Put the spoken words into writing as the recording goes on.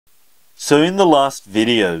So in the last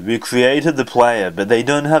video, we created the player, but they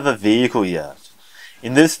don't have a vehicle yet.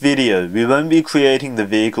 In this video, we won't be creating the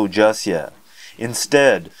vehicle just yet.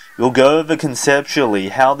 Instead, we'll go over conceptually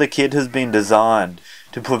how the kit has been designed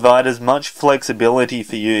to provide as much flexibility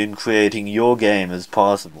for you in creating your game as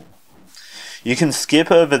possible. You can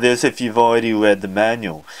skip over this if you've already read the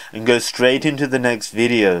manual, and go straight into the next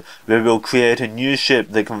video where we'll create a new ship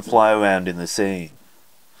that can fly around in the scene.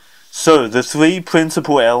 So, the three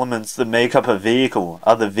principal elements that make up a vehicle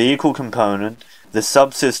are the vehicle component, the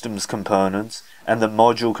subsystems components, and the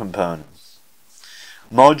module components.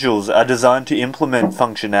 Modules are designed to implement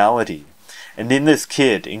functionality, and in this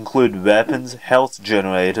kit include weapons, health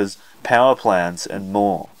generators, power plants, and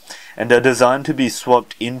more, and are designed to be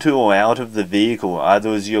swapped into or out of the vehicle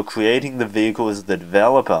either as you're creating the vehicle as the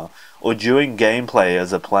developer or during gameplay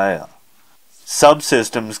as a player.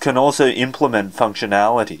 Subsystems can also implement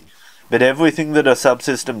functionality, but everything that a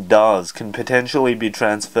subsystem does can potentially be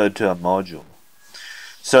transferred to a module.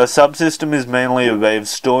 So a subsystem is mainly a way of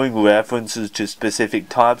storing references to specific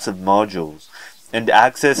types of modules and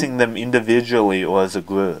accessing them individually or as a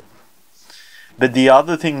group. But the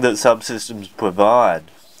other thing that subsystems provide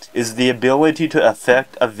is the ability to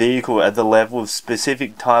affect a vehicle at the level of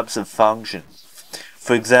specific types of functions,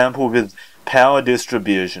 for example with power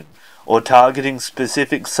distribution, or targeting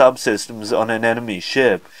specific subsystems on an enemy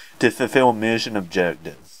ship to fulfill mission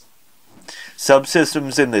objectives.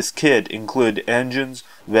 Subsystems in this kit include engines,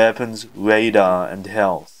 weapons, radar, and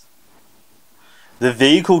health. The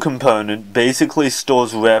vehicle component basically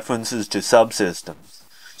stores references to subsystems,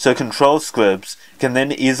 so control scripts can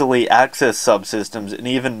then easily access subsystems and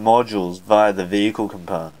even modules via the vehicle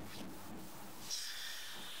component.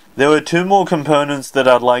 There are two more components that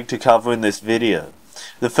I'd like to cover in this video.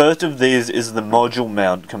 The first of these is the module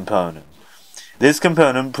mount component. This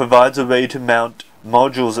component provides a way to mount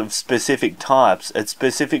modules of specific types at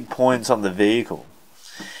specific points on the vehicle.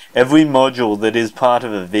 Every module that is part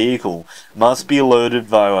of a vehicle must be loaded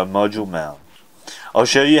via a module mount. I'll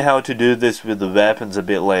show you how to do this with the weapons a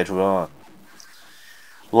bit later on.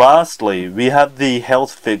 Lastly, we have the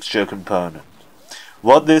health fixture component.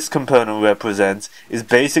 What this component represents is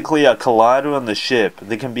basically a collider on the ship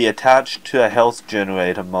that can be attached to a health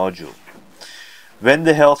generator module. When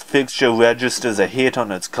the health fixture registers a hit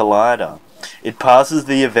on its collider, it passes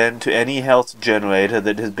the event to any health generator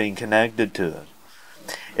that has been connected to it.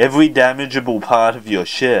 Every damageable part of your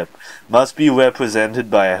ship must be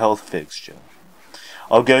represented by a health fixture.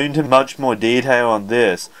 I'll go into much more detail on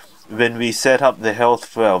this when we set up the health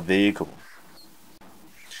for our vehicle.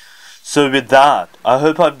 So with that, I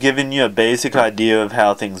hope I've given you a basic idea of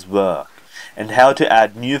how things work, and how to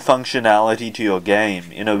add new functionality to your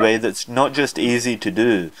game in a way that's not just easy to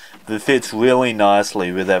do, but fits really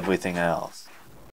nicely with everything else.